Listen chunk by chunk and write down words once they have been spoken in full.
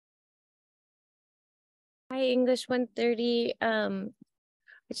Hi, English 130. I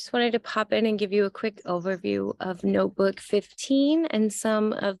just wanted to pop in and give you a quick overview of Notebook 15 and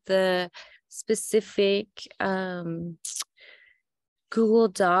some of the specific Google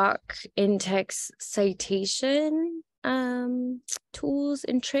Doc in-text citation tools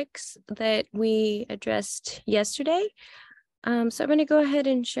and tricks that we addressed yesterday. So I'm going to go ahead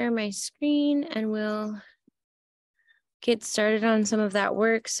and share my screen and we'll get started on some of that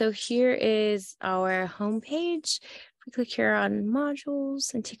work. So here is our homepage. If we click here on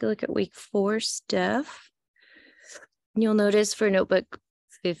modules and take a look at week 4 stuff, you'll notice for notebook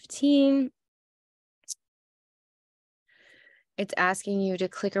 15, it's asking you to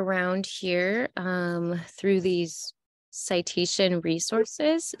click around here through these citation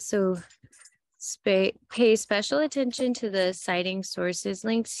resources. So pay special attention to the citing sources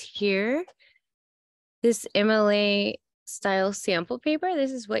links here. This MLA style sample paper,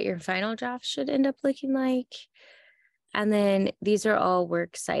 this is what your final draft should end up looking like. And then these are all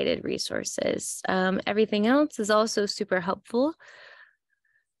works cited resources. Everything else is also super helpful.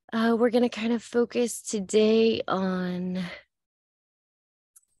 We're going to kind of focus today on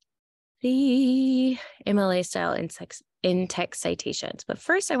the MLA style in-text citations. But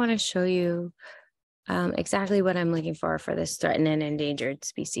first, I want to show you exactly what I'm looking for this threatened and endangered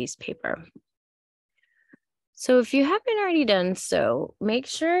species paper. So if you haven't already done so, make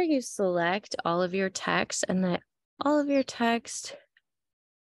sure you select all of your text and that all of your text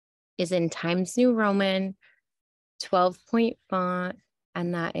is in Times New Roman, 12-point font,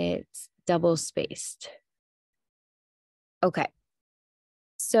 and that it's double spaced. Okay.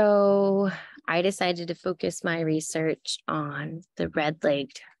 So I decided to focus my research on the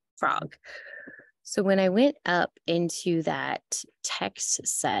red-legged frog. So when I went up into that text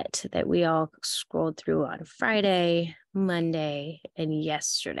set that we all scrolled through on Friday, Monday, and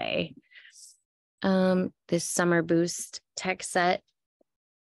yesterday, this summer boost text set,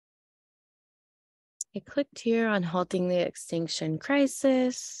 I clicked here on halting the extinction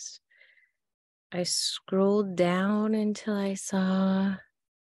crisis. I scrolled down until I saw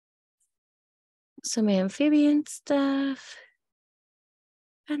some amphibian stuff.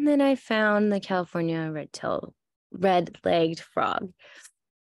 And then I found the California red-legged frog.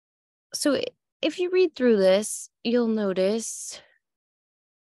 So if you read through this, you'll notice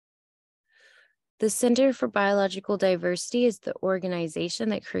the Center for Biological Diversity is the organization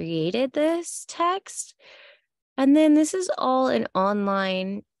that created this text. And then this is all an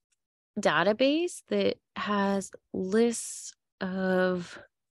online database that has lists of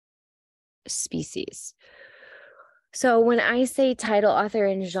species. So when I say title, author,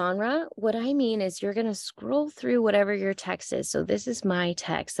 and genre, what I mean is you're going to scroll through whatever your text is. So this is my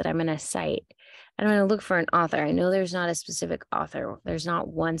text that I'm going to cite. I'm going to look for an author. I know there's not a specific author. There's not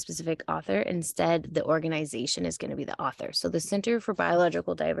one specific author. Instead, the organization is going to be the author. So the Center for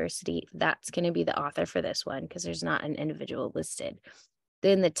Biological Diversity, that's going to be the author for this one because there's not an individual listed.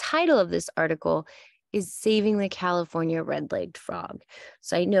 Then the title of this article is Saving the California Red-Legged Frog.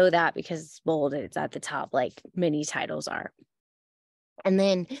 So I know that because it's bold and it's at the top like many titles are. And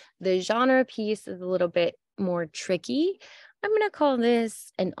then the genre piece is a little bit more tricky. I'm going to call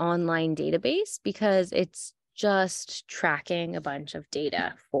this an online database because it's just tracking a bunch of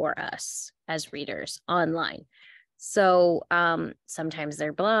data for us as readers online. So sometimes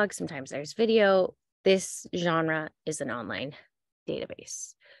they're blogs, sometimes there's video. This genre is an online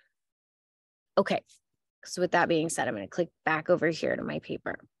database. Okay, so with that being said, I'm going to click back over here to my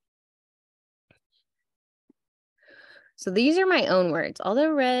paper. So these are my own words.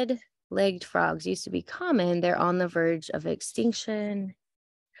 Although red-legged frogs used to be common, they're on the verge of extinction.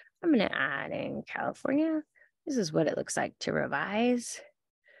 I'm going to add in California. This is what it looks like to revise.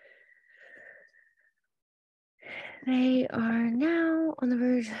 They are now on the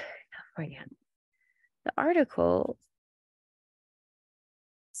verge of California. The article,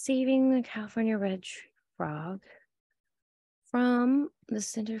 Saving the California Red Frog, from the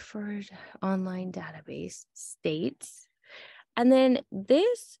Center for Online Database states. And then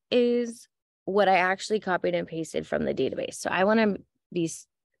this is what I actually copied and pasted from the database. So I want to be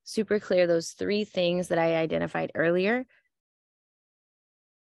super clear, those 3 things that I identified earlier.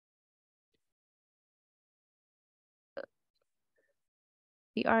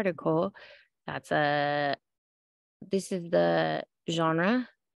 The article, this is the genre.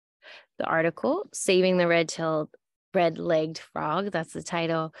 The article, Saving the Red-Legged Frog, that's the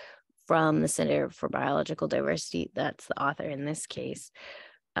title from the Center for Biological Diversity. That's the author in this case.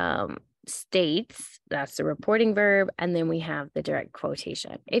 States, that's the reporting verb. And then we have the direct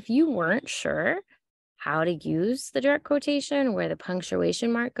quotation. If you weren't sure how to use the direct quotation, where the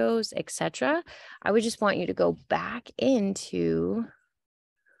punctuation mark goes, etc., I would just want you to go back into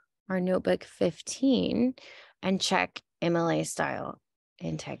our notebook 15 and check MLA style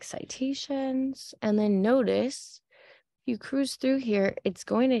in-text citations. And then notice, if you cruise through here, it's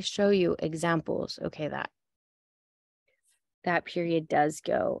going to show you examples. Okay, that period does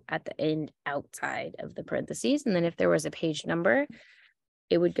go at the end outside of the parentheses. And then if there was a page number,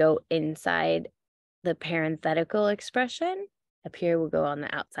 it would go inside the parenthetical expression. A period will go on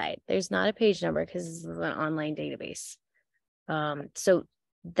the outside. There's not a page number because this is an online database. So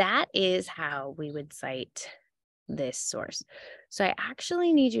that is how we would cite this source. So I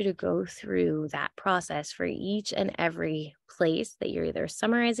actually need you to go through that process for each and every place that you're either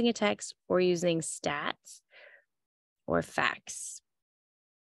summarizing a text or using stats or facts.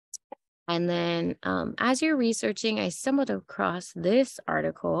 And then as you're researching, I stumbled across this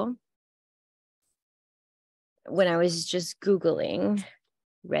article when I was just Googling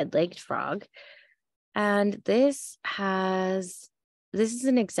red-legged frog. And this is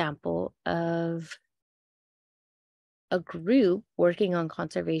an example of a group working on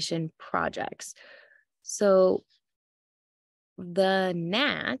conservation projects. So the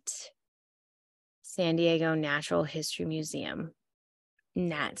NAT, San Diego Natural History Museum,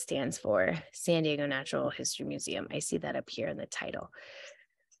 NAT stands for San Diego Natural History Museum. I see that up here in the title.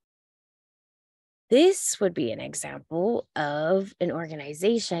 This would be an example of an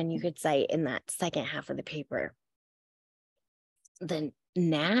organization you could cite in that second half of the paper. The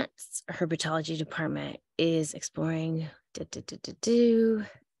NAT's herpetology department is exploring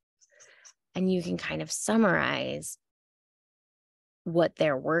and you can kind of summarize what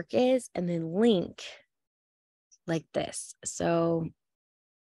their work is and then link like this. So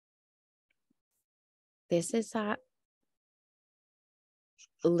this is that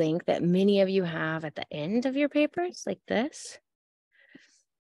link that many of you have at the end of your papers, like this.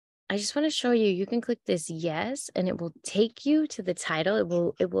 I just want to show you, you can click this yes, and it will take you to the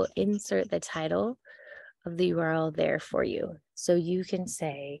title. It will insert the title of the URL there for you. So you can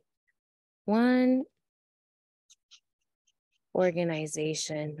say one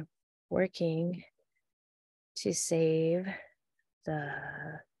organization working to save the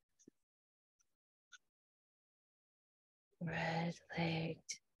red-legged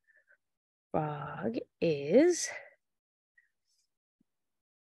frog is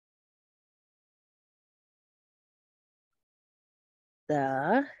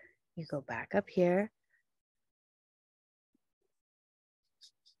you go back up here,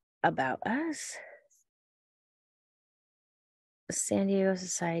 about us, San Diego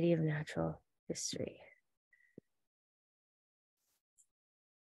Society of Natural History.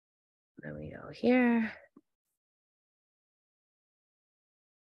 Then we go here.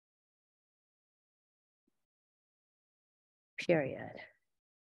 Period.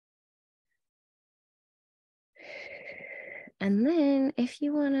 And then if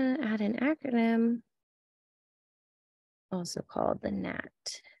you want to add an acronym, also called the NAT,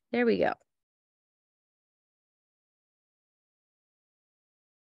 there we go.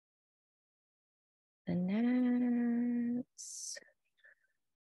 The NAT's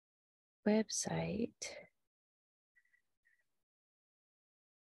website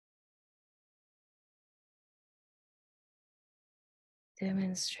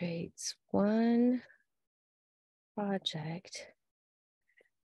demonstrates one project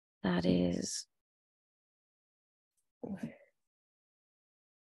that is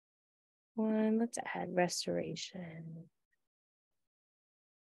one, let's add restoration.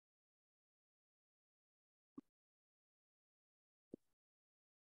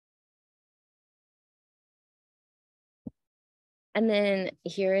 And then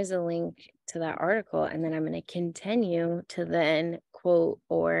here is a link to that article. And then I'm going to continue to then quote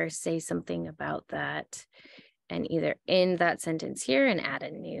or say something about that and either end that sentence here and add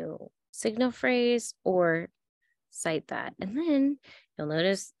a new signal phrase or cite that. And then you'll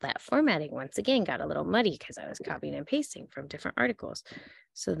notice that formatting once again got a little muddy because I was copying and pasting from different articles.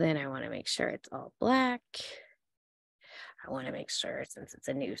 So then I want to make sure it's all black. I want to make sure, since it's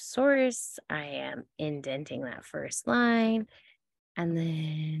a new source, I am indenting that first line. And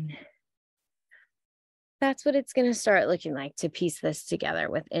then that's what it's going to start looking like to piece this together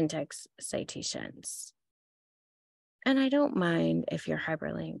with in-text citations. And I don't mind if your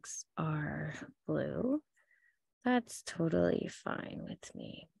hyperlinks are blue. That's totally fine with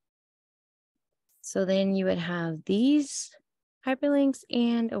me. So then you would have these hyperlinks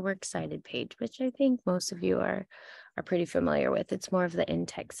and a works cited page, which I think most of you are pretty familiar with. It's more of the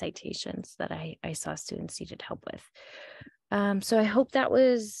in-text citations that I saw students needed help with. So I hope that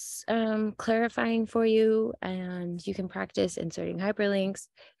was clarifying for you, and you can practice inserting hyperlinks,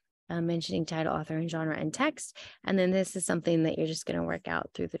 mentioning title, author, and genre and text. And then this is something that you're just going to work out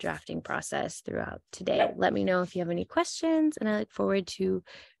through the drafting process throughout today. Let me know if you have any questions, and I look forward to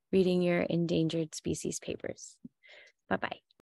reading your endangered species papers. Bye-bye.